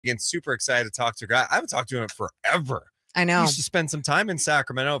Again, super excited to talk to a guy. I haven't talked to him forever. I He know. used to spend some time in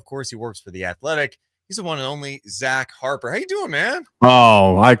Sacramento. Of course, he works for The Athletic. He's the one and only Zach Harper. How you doing, man?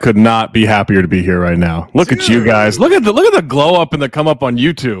 Oh, I could not be happier to be here right now. Look at you guys. Look at the glow up and the come up on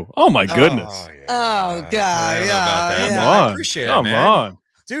YouTube. Oh my goodness. Oh, yeah. Oh, God. I appreciate it, man. Come on.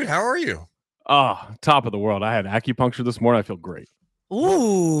 Dude, how are you? Oh, top of the world. I had acupuncture this morning. I feel great.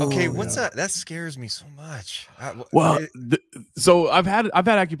 Ooh. Okay, what's that? That scares me so much. So I've had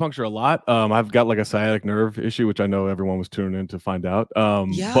acupuncture a lot. I've got like a sciatic nerve issue, which I know everyone was tuning in to find out.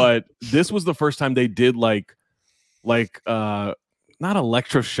 But this was the first time they did like not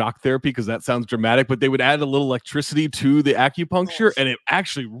electroshock therapy, because that sounds dramatic, but they would add a little electricity to the acupuncture, and it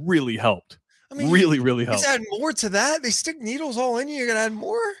actually really helped. I mean, really helped. Just add more to that. They stick needles all in you. You're gonna add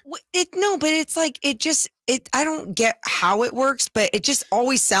more? But it's like I don't get how it works, but it just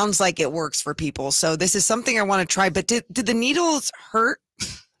always sounds like it works for people. So this is something I want to try. But did the needles hurt?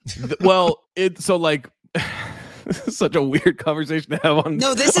 Well, this is such a weird conversation to have on.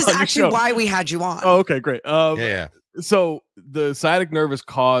 No, this is on actually why we had you on. Oh, okay, great. Yeah. So the sciatic nerve has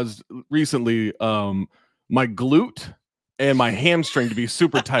caused recently my glute and my hamstring to be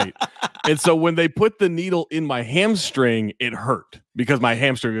super tight. And so when they put the needle in my hamstring, it hurt because my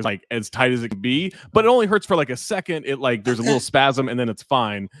hamstring is like as tight as it can be, but it only hurts for like a second. It like there's a little spasm and then it's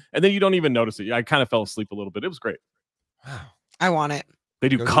fine. And then you don't even notice it. I kind of fell asleep a little bit. It was great. Wow. I want it. They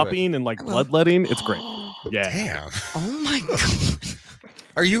do cupping and like bloodletting. It's great. Yeah. Damn. Oh my God.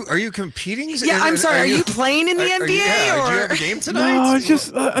 Are you competing? Yeah, I'm sorry. Are you playing in the NBA? Do you have a game tonight? No, it's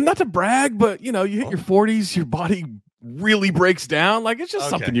just not to brag, but you hit your 40s, your body really breaks down. Like it's just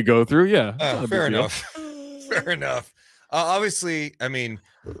something you go through. Yeah. Fair enough. Fair enough. Obviously, I mean,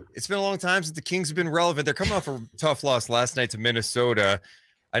 it's been a long time since the Kings have been relevant. They're coming off a tough loss last night to Minnesota.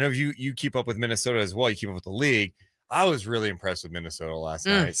 I know you keep up with Minnesota as well. You keep up with the league. I was really impressed with Minnesota last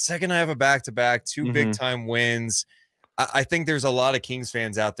night. Second night of a back-to-back, two big-time wins. I think there's a lot of Kings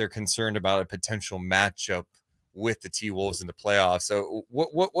fans out there concerned about a potential matchup with the T-Wolves in the playoffs. So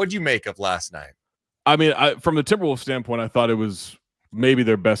what do you make of last night? I mean, from the Timberwolves standpoint, I thought it was maybe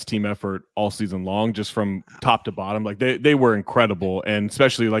their best team effort all season long, just from top to bottom. Like they were incredible, and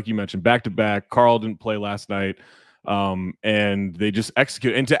especially like you mentioned, back-to-back. Carl didn't play last night. And they just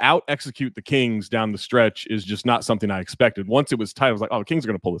execute, and to out execute the Kings down the stretch is just not something I expected. Once it was tight, I was like, oh, the Kings are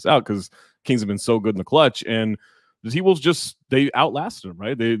going to pull this out because Kings have been so good in the clutch, and the T-Wolves they outlasted them,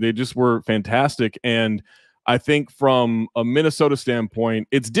 right? They just were fantastic. And I think from a Minnesota standpoint,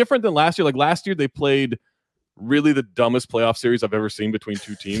 it's different than last year. Like last year, they played really the dumbest playoff series I've ever seen between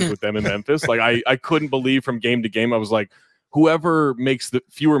two teams with them in Memphis. Like I couldn't believe from game to game. I was like, whoever makes the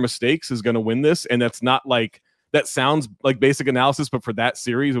fewer mistakes is going to win this. And that's not like, that sounds like basic analysis, but for that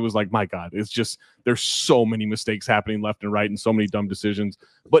series, it was like, my God, it's just, there's so many mistakes happening left and right and so many dumb decisions.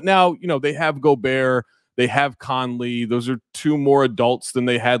 But now, they have Gobert, they have Conley. Those are two more adults than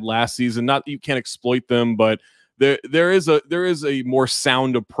they had last season. Not that you can't exploit them, but there is a more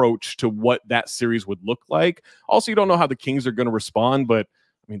sound approach to what that series would look like. Also, you don't know how the Kings are going to respond, but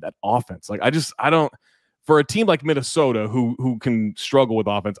I mean, that offense, like I don't, for a team like Minnesota who can struggle with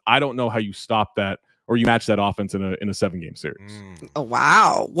offense, I don't know how you stop that or you match that offense in a 7-game series. Oh,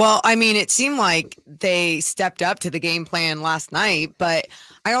 wow. Well, I mean, it seemed like they stepped up to the game plan last night, but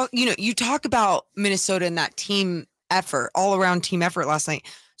you talk about Minnesota and that team effort, all around team effort last night.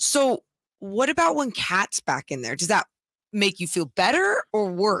 So what about when Cat's back in there? Does that make you feel better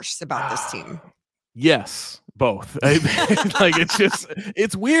or worse about this team? Yes, both. Like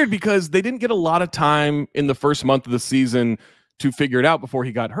it's weird because they didn't get a lot of time in the first month of the season to figure it out before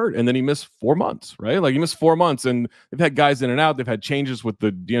he got hurt. And then he missed 4 months, right? Like he missed 4 months, and they've had guys in and out. They've had changes with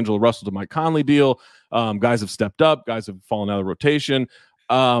the D'Angelo Russell to Mike Conley deal. Guys have stepped up, guys have fallen out of rotation.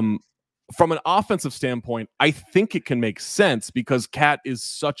 From an offensive standpoint, I think it can make sense because Cat is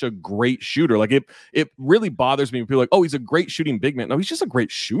such a great shooter. Like it really bothers me when people are like, oh, he's a great shooting big man. No, he's just a great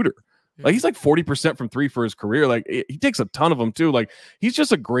shooter. Like he's like 40% from three for his career. Like he takes a ton of them too. Like he's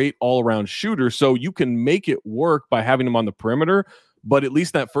just a great all-around shooter. So you can make it work by having him on the perimeter. But at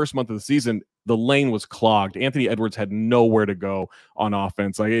least that first month of the season, the lane was clogged. Anthony Edwards had nowhere to go on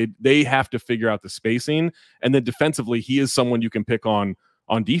offense. Like they have to figure out the spacing. And then defensively, he is someone you can pick on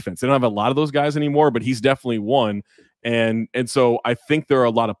defense. They don't have a lot of those guys anymore, but he's definitely one. And so I think there are a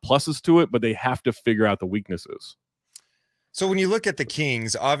lot of pluses to it, but they have to figure out the weaknesses. So when you look at the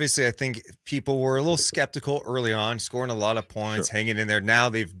Kings, obviously, I think people were a little skeptical early on, scoring a lot of points, hanging in there. Now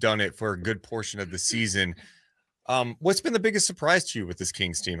they've done it for a good portion of the season. What's been the biggest surprise to you with this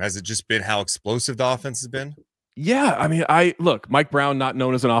Kings team? Has it just been how explosive the offense has been? Yeah, I mean, look, Mike Brown, not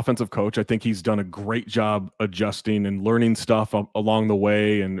known as an offensive coach. I think he's done a great job adjusting and learning stuff along the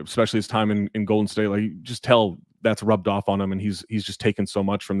way, and especially his time in Golden State. Like, you just tell that's rubbed off on him, and he's just taken so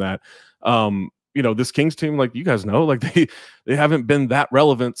much from that. This Kings team, like you guys know, like they haven't been that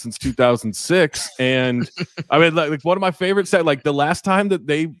relevant since 2006. And I mean, like one of my favorites said, like the last time that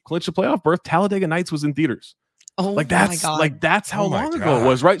they clinched a playoff berth, Talladega Nights was in theaters. Oh, like that's how long ago it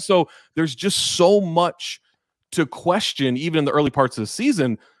was, right? So there's just so much to question, even in the early parts of the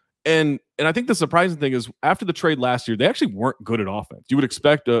season. And I think the surprising thing is after the trade last year, they actually weren't good at offense. You would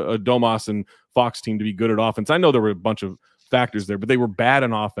expect a Domas and Fox team to be good at offense. I know there were a bunch of factors there, but they were bad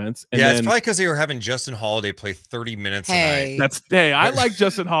on offense. And it's probably because they were having Justin Holiday play 30 minutes a night. I like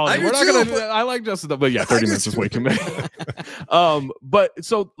Justin Holiday. We're not gonna do that. I like Justin, but yeah, 30 minutes is way too many. But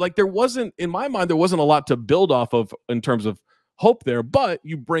so like there wasn't, in my mind, there wasn't a lot to build off of in terms of hope there. But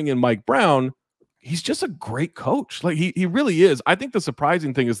you bring in Mike Brown, he's just a great coach. Like he really is. I think the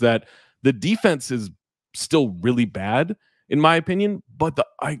surprising thing is that the defense is still really bad, in my opinion, but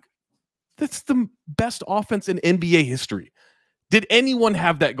that's the best offense in NBA history. Did anyone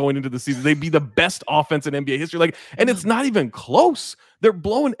have that going into the season? They'd be the best offense in NBA history. Like, and it's not even close. They're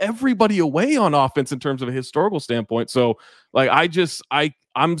blowing everybody away on offense in terms of a historical standpoint. So, like,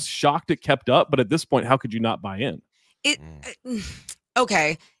 I'm shocked it kept up. But at this point, how could you not buy in?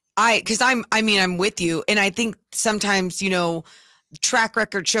 Okay. I'm with you. And I think sometimes, track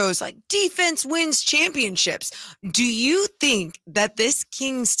record shows like defense wins championships. Do you think that this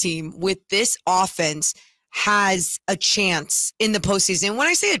Kings team with this offense has a chance in the postseason? When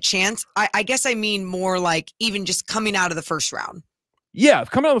I say a chance, I guess I mean more like even just coming out of the first round. Yeah,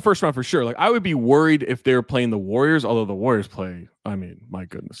 coming out of the first round for sure. Like I would be worried if they were playing the Warriors, although the Warriors play, I mean, my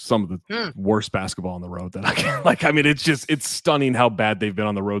goodness, some of the worst basketball on the road that I can like. I mean, it's stunning how bad they've been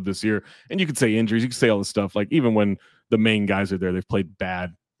on the road this year. And you could say injuries, you could say all this stuff. Like even when the main guys are there, they've played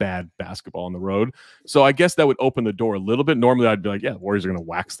bad basketball on the road. So I guess that would open the door a little bit. Normally I'd be like, yeah, the Warriors are going to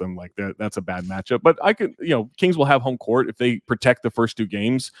wax them. Like that's a bad matchup. But I could, Kings will have home court. If they protect the first two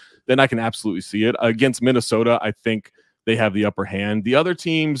games, then I can absolutely see it. Against Minnesota, I think they have the upper hand. The other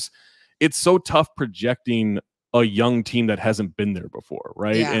teams, it's so tough projecting a young team that hasn't been there before,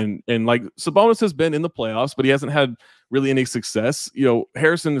 right? Yeah. And like Sabonis has been in the playoffs, but he hasn't had really any success.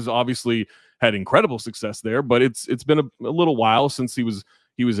 Harrison has obviously had incredible success there, but it's been a little while since he was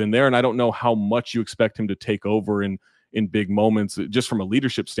in there, and I don't know how much you expect him to take over in big moments, just from a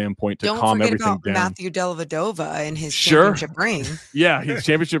leadership standpoint to calm everything down. Matthew Dellavedova and his championship ring. Yeah, his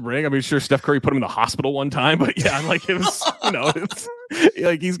championship ring. I mean, sure, Steph Curry put him in the hospital one time, but yeah, like it was, it's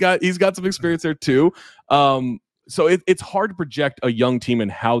like he's got some experience there too. So it's hard to project a young team and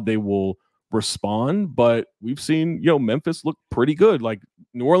how they will respond, but we've seen Memphis look pretty good. Like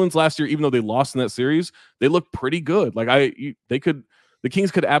New Orleans last year, even though they lost in that series, they looked pretty good. Like the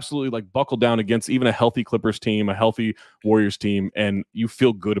Kings could absolutely like buckle down against even a healthy Clippers team, a healthy Warriors team, and you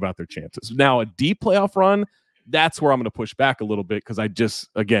feel good about their chances. Now, a deep playoff run, that's where I'm going to push back a little bit because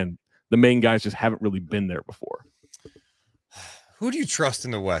again, the main guys just haven't really been there before. Who do you trust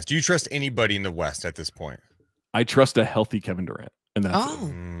in the West? Do you trust anybody in the West at this point? I trust a healthy Kevin Durant. And that's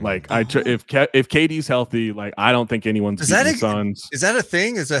it. Like if KD's healthy, like I don't think anyone's beating the Suns. Is that a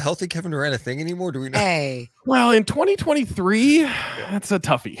thing? Is a healthy Kevin Durant a thing anymore? Do we know? Hey, well, in 2023, that's a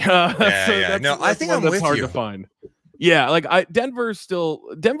toughie. I think I'm with hard you. To find. Yeah, like Denver's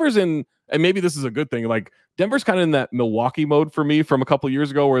in, and maybe this is a good thing. Like Denver's kind of in that Milwaukee mode for me from a couple of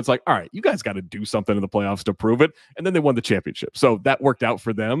years ago, where it's like, all right, you guys got to do something in the playoffs to prove it, and then they won the championship, so that worked out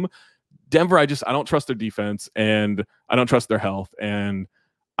for them. Denver, I don't trust their defense, and I don't trust their health. And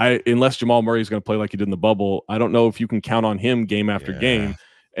unless Jamal Murray is going to play like he did in the bubble, I don't know if you can count on him game after game.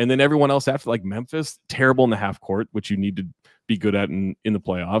 And then everyone else after, like Memphis, terrible in the half court, which you need to be good at in the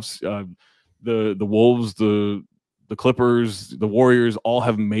playoffs. The Wolves, the Clippers, the Warriors all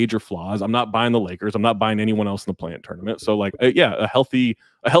have major flaws. I'm not buying the Lakers. I'm not buying anyone else in the play-in tournament. So like, a healthy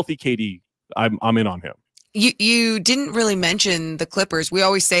KD, I'm in on him. You didn't really mention the Clippers. We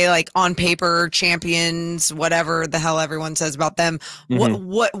always say like on paper champions, whatever the hell everyone says about them.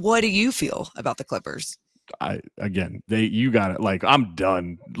 Mm-hmm. What do you feel about the Clippers? You got it. Like I'm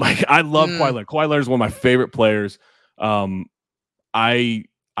done. Like I love Kawhi Leonard. Kawhi Leonard is one of my favorite players. I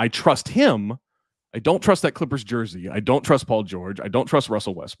trust him. I don't trust that Clippers jersey. I don't trust Paul George. I don't trust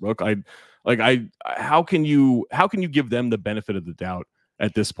Russell Westbrook. How can you give them the benefit of the doubt?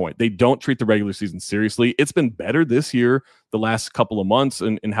 At this point, they don't treat the regular season seriously. It's been better this year, the last couple of months,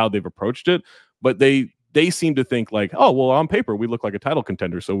 and how they've approached it. But they seem to think like, oh, well, on paper, we look like a title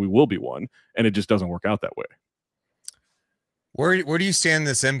contender, so we will be one. And it just doesn't work out that way. Where do you stand in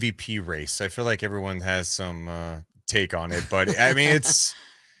this MVP race? I feel like everyone has some take on it, but I mean it's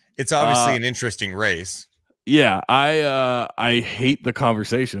obviously an interesting race. Yeah, I hate the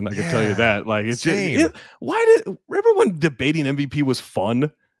conversation. I can tell you that. Like, it's just why did everyone debating MVP was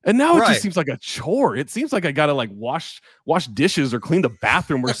fun, and now it just seems like a chore. It seems like I gotta like wash dishes or clean the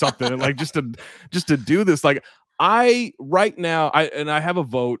bathroom or something, and like just to do this. Like, right now I have a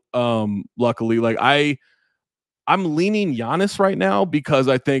vote. Luckily, like I'm leaning Giannis right now because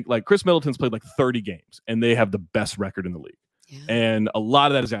I think like Chris Middleton's played like 30 games and they have the best record in the league. Yeah. And a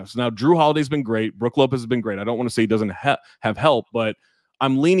lot of that is Giannis. Now, Drew Holiday's been great. Brook Lopez has been great. I don't want to say he doesn't have help, but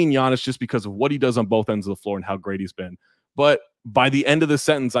I'm leaning Giannis just because of what he does on both ends of the floor and how great he's been. But by the end of the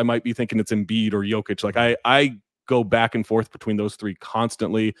sentence, I might be thinking it's Embiid or Jokic. Like I go back and forth between those three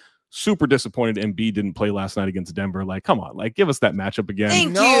constantly. Super disappointed Embiid didn't play last night against Denver. Like, come on, like give us that matchup again. Thank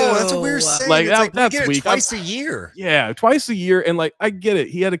you. That's what we were saying. Like, that's weak. Twice a year. Yeah, twice a year. And like, I get it.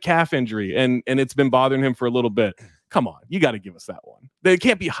 He had a calf injury and it's been bothering him for a little bit. Come on, you got to give us that one. It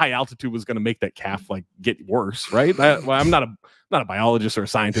can't be high altitude was going to make that calf like get worse, right? I'm not a biologist or a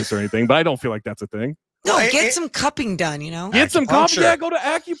scientist or anything, but I don't feel like that's a thing. No, get some cupping done, you know? Get some cupping. Yeah, go to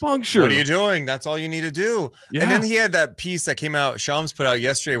acupuncture. What are you doing? That's all you need to do. Yeah. And then he had that piece that came out, Shams put out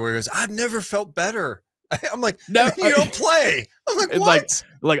yesterday where he goes, I've never felt better. I'm like, no, you don't play. I'm like, what?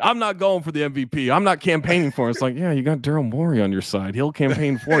 Like, I'm not going for the MVP. I'm not campaigning for it. It's like, yeah, you got Daryl Morey on your side. He'll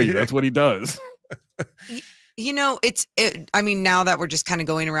campaign for you. That's what he does. You know, I mean, now that we're just kind of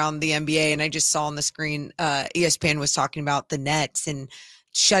going around the NBA, and I just saw on the screen, ESPN was talking about the Nets and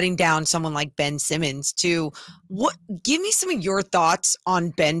shutting down someone like Ben Simmons too. Give me some of your thoughts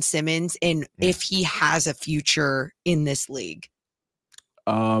on Ben Simmons and if he has a future in this league.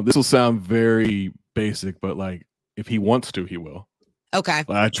 This will sound very basic, but like if he wants to, he will. Okay.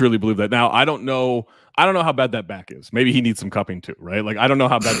 I truly believe that. Now, I don't know how bad that back is. Maybe he needs some cupping too, right? Like I don't know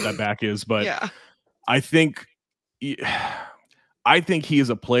how bad that back is, but yeah. I think he is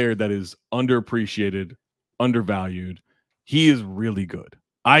a player that is underappreciated, undervalued. He is really good.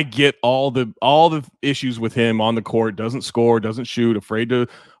 I get all the issues with him on the court. Doesn't score, doesn't shoot, afraid of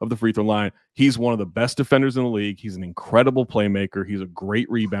the free throw line. He's one of the best defenders in the league. He's an incredible playmaker. He's a great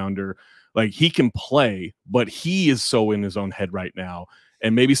rebounder. Like he can play, but he is so in his own head right now.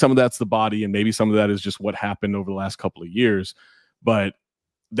 And maybe some of that's the body, and maybe some of that is just what happened over the last couple of years. But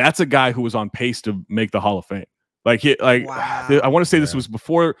that's a guy who was on pace to make the Hall of Fame. Wow. I want to say this was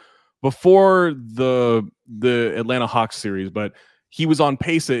before the Atlanta Hawks series, but he was on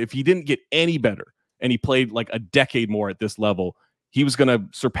pace. If he didn't get any better and he played like a decade more at this level, he was going to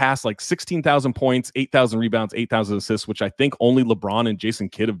surpass like 16,000 points, 8,000 rebounds, 8,000 assists, which I think only LeBron and Jason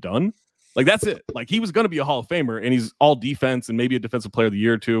Kidd have done. Like that's it. Like he was going to be a Hall of Famer, and he's all defense and maybe a defensive player of the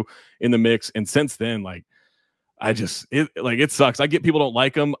year or two in the mix. And since then, like it sucks. I get people don't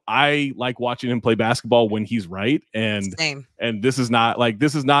like him. I like watching him play basketball when he's right. And Same. And this is not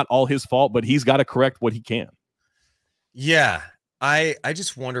all his fault, but he's got to correct what he can. Yeah. I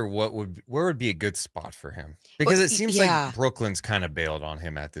just wonder where would be a good spot for him, because it seems like Brooklyn's kind of bailed on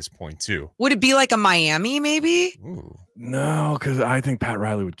him at this point too. Would it be like a Miami maybe? Ooh. No, because I think Pat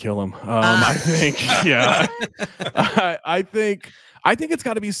Riley would kill him. I think I think it's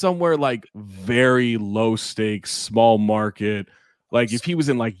got to be somewhere like very low stakes, small market. Like if he was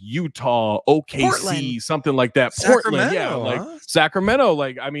in like Utah, OKC, Portland, something like that. Portland, Sacramento.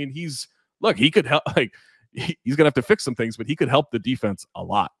 Like, I mean, he could help. Like he's gonna have to fix some things, but he could help the defense a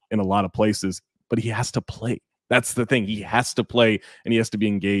lot in a lot of places. But he has to play. That's the thing. He has to play and he has to be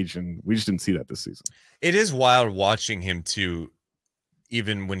engaged. And we just didn't see that this season. It is wild watching him too,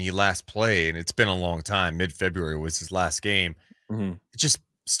 even when he last played, and it's been a long time. Mid-February was his last game. Mm-hmm. Just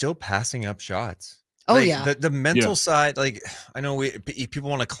still passing up shots. Oh, yeah. The mental side, like I know people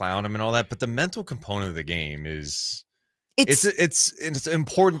want to clown him and all that, but the mental component of the game is it's an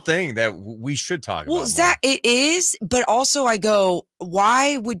important thing that we should talk about. Well, Zach, it is, but also I go,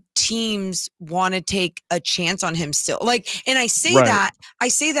 why would teams want to take a chance on him still? Like, and I say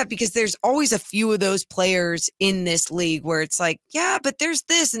that because there's always a few of those players in this league where it's like, yeah, but there's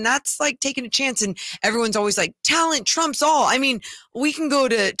this, and that's like taking a chance. And everyone's always like, talent trumps all. I mean, we can go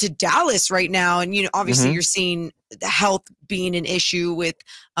to Dallas right now. And, you know, obviously you're seeing the health being an issue with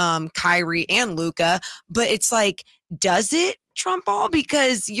Kyrie and Luka, but it's like, does it trump all?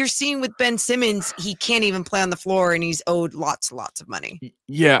 Because you're seeing with Ben Simmons, he can't even play on the floor and he's owed lots of money.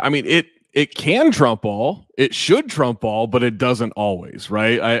 Yeah, I mean, it can trump all. It should trump all, but it doesn't always,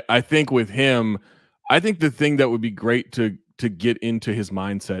 right? I think with him, I think the thing that would be great to get into his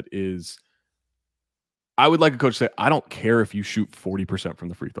mindset is I would like a coach to say, I don't care if you shoot 40% from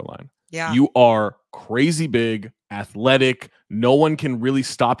the free throw line. Yeah. You are crazy big, athletic. No one can really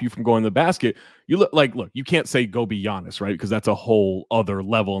stop you from going to the basket. You look, you can't say go be Giannis, right? Because that's a whole other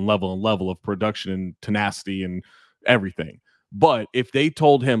level of production and tenacity and everything. But if they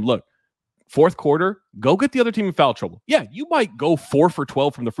told him, look, fourth quarter, go get the other team in foul trouble. Yeah, you might go 4 for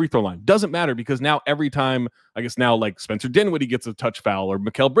 12 from the free throw line. Doesn't matter, because now every time, I guess now like Spencer Dinwiddie gets a touch foul or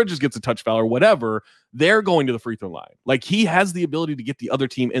Mikal Bridges gets a touch foul or whatever, they're going to the free throw line. Like, he has the ability to get the other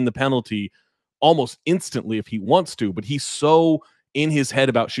team in the penalty almost instantly if he wants to, but he's so in his head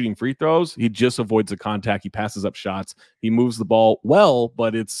about shooting free throws, he just avoids the contact. He passes up shots. He moves the ball well,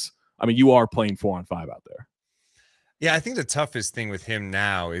 but you are playing 4-on-5 out there. Yeah, I think the toughest thing with him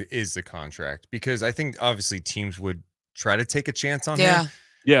now is the contract, because I think obviously teams would try to take a chance on him.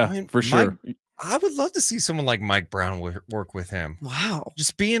 Yeah, for sure. I would love to see someone like Mike Brown work with him. Wow.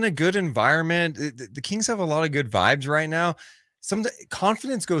 Just be in a good environment. The Kings have a lot of good vibes right now.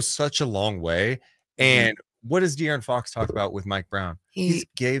 Confidence goes such a long way. And what does De'Aaron Fox talk about with Mike Brown? He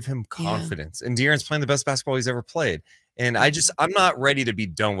gave him confidence. And De'Aaron's playing the best basketball he's ever played. And I'm not ready to be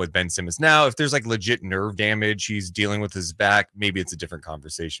done with Ben Simmons. Now, if there's like legit nerve damage he's dealing with his back, maybe it's a different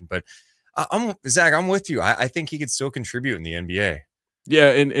conversation. But Zach, I'm with you. I think he could still contribute in the NBA. Yeah,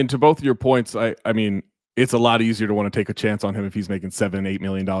 and to both of your points, I mean, it's a lot easier to want to take a chance on him if he's making $7-8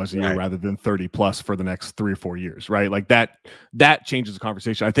 million a year rather than 30 plus for the next 3 or 4 years, right? Like that changes the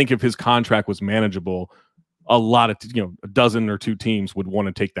conversation. I think if his contract was manageable, a lot of a dozen or 2 teams would want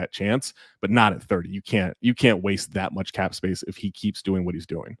to take that chance, but not at 30. You can't waste that much cap space if he keeps doing what he's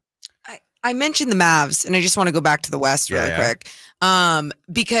doing. I mentioned the Mavs, and I just want to go back to the West really quick,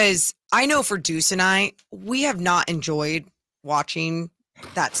 because I know for Deuce and I, we have not enjoyed watching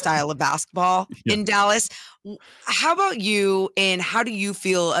that style of basketball in Dallas. How about you, and how do you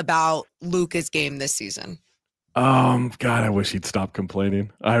feel about Luka's game this season? God, I wish he'd stop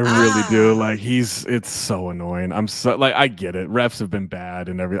complaining. I really do. Like, it's so annoying. I get it. Refs have been bad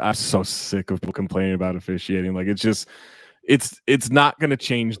and everything. I'm so sick of people complaining about officiating. Like, it's not going to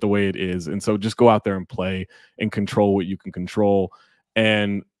change the way it is. And so just go out there and play and control what you can control.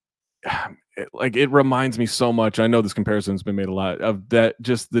 And it reminds me so much. I know this comparison has been made a lot of that,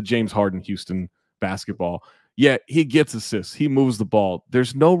 just the James Harden Houston basketball. Yeah, he gets assists. He moves the ball.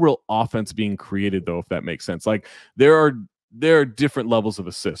 There's no real offense being created, though, if that makes sense. Like, there are different levels of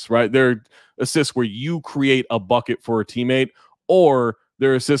assists, right? There are assists where you create a bucket for a teammate, or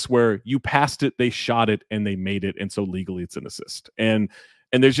there are assists where you passed it, they shot it, and they made it, and so legally it's an assist. And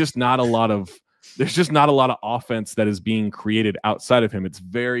there's just not a lot of offense that is being created outside of him. It's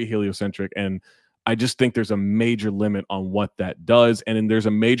very heliocentric, and I just think there's a major limit on what that does. And then there's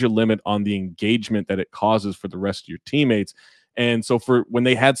a major limit on the engagement that it causes for the rest of your teammates. And so when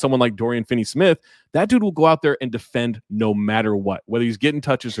they had someone like Dorian Finney-Smith, that dude will go out there and defend no matter what, whether he's getting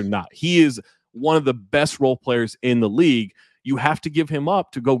touches or not. He is one of the best role players in the league. You have to give him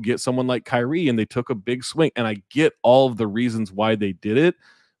up to go get someone like Kyrie, and they took a big swing. And I get all of the reasons why they did it,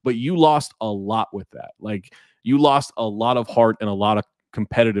 but you lost a lot with that. Like, you lost a lot of heart and a lot of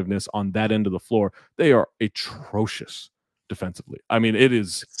competitiveness on that end of the floor. They are atrocious defensively. I mean,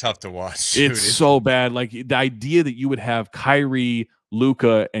 it's tough to watch. It's so bad. Like, the idea that you would have Kyrie,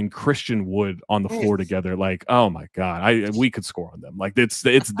 Luka, and Christian Wood on the floor together, like, oh my God, we could score on them. Like, it's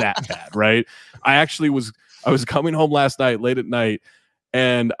that bad, right? I was coming home last night, late at night,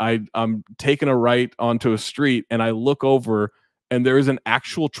 and I'm taking a right onto a street, and I look over, and there is an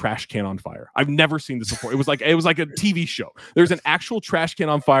actual trash can on fire. I've never seen this before. It was like a TV show. There's an actual trash can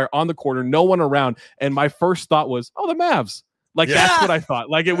on fire on the corner, no one around. And my first thought was, oh, the Mavs. Like, that's what I thought.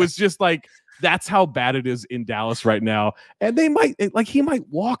 Like, it was just like, that's how bad it is in Dallas right now. And he might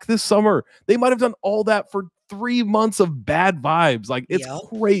walk this summer. They might have done all that for 3 months of bad vibes. Like, it's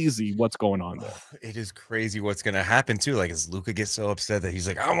crazy what's going on there. It is crazy what's going to happen too. Like, as Luka gets so upset that he's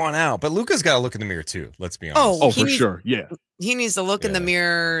like, I want out. But Luka's got to look in the mirror too. Let's be honest. Oh, for sure. Yeah. He needs to look in the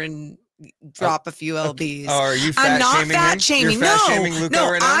mirror and drop a few LBs. Oh, are you I'm not shaming fat him? shaming. You're fat shaming Luka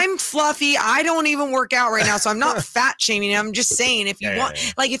right now? I'm fluffy. I don't even work out right now, so I'm not fat shaming him. I'm just saying, if you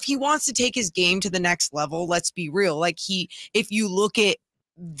want, like, if he wants to take his game to the next level, let's be real. Like, if you look at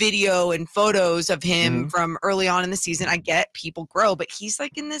video and photos of him from early on in the season, I get people grow, but he's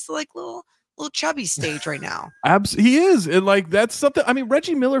like in this like little chubby stage right now. He is. And like, that's something. I mean,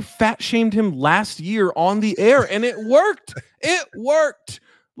 Reggie Miller fat shamed him last year on the air, and it worked. It worked.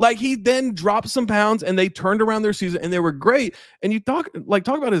 Like, he then dropped some pounds, and they turned around their season, and they were great. And you talk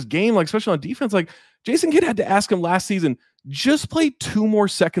about his game, like, especially on defense. Like, Jason Kidd had to ask him last season, just play 2 more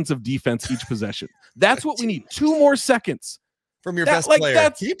seconds of defense each possession. That's what we need. 2 more seconds from your best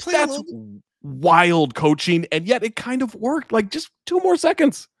player. Can you play wild coaching, and yet it kind of worked. Like just 2 more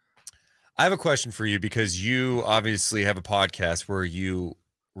seconds. I have a question for you because you obviously have a podcast where you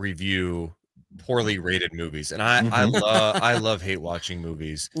review poorly rated movies, and I love hate watching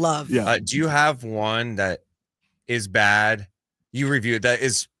movies. Love. Yeah. Do you have one that is bad? You review that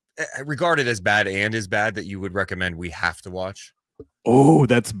is regarded as bad and is bad that you would recommend we have to watch? Oh,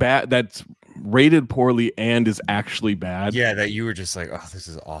 that's bad. That's rated poorly and is actually bad. Yeah, that you were just like, oh, this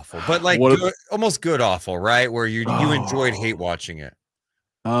is awful, but like good, almost good awful, right? Where you enjoyed hate watching it.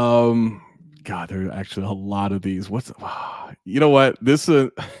 God, there are actually a lot of these. You know what? This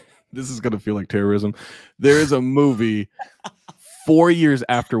is gonna feel like terrorism. There is a movie 4 years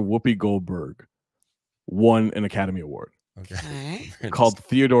after Whoopi Goldberg won an Academy Award. Okay. Called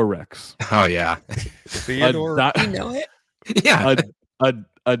Theodore Rex. Oh yeah, Theodore. You know it? yeah.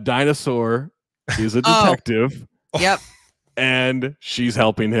 A dinosaur is a detective. Yep. And she's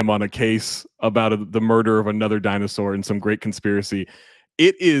helping him on a case about the murder of another dinosaur and some great conspiracy.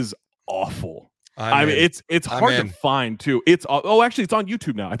 It is awful. I mean, it's hard to find too. Actually, it's on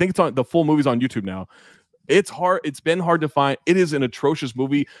YouTube now. I think the full movie's on YouTube now. It's hard. It's been hard to find. It is an atrocious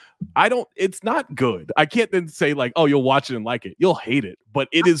movie. It's not good. I can't then say like, oh, you'll watch it and like it. You'll hate it. But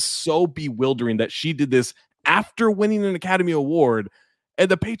it is so bewildering that she did this after winning an Academy Award, and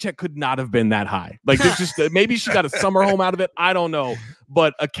the paycheck could not have been that high. Like it's just maybe she got a summer home out of it. I don't know.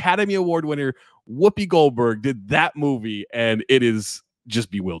 But Academy Award winner Whoopi Goldberg did that movie, and it is just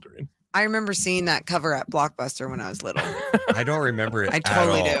bewildering. I remember seeing that cover at Blockbuster when I was little. I don't remember it. I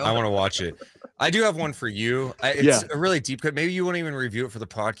totally at all. do. I want to watch it. I do have one for you. It's a really deep cut. Maybe you won't even review it for the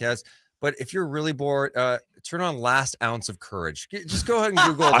podcast, but if you're really bored, turn on Last Ounce of Courage. Just go ahead and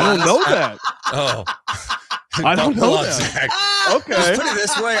Google. I don't know that. Oh, I don't know that. Okay. Just put it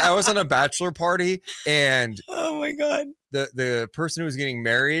this way. I was on a bachelor party, and oh my God, the person who was getting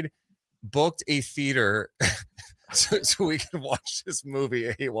married booked a theater so we can watch this movie.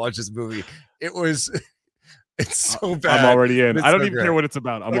 I hate watch this movie. It's so bad. I'm already in. It's I don't so even great. care what it's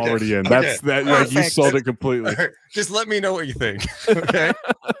about. I'm already in. Okay. Like you sold it completely. Just let me know what you think. Okay.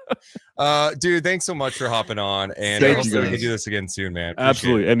 Dude, thanks so much for hopping on. And Thank hopefully you we can guys. do this again soon, man. Appreciate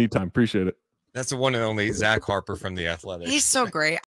Absolutely. it. Anytime. Appreciate it. That's the one and only Zach Harper from The Athletic. he's so great.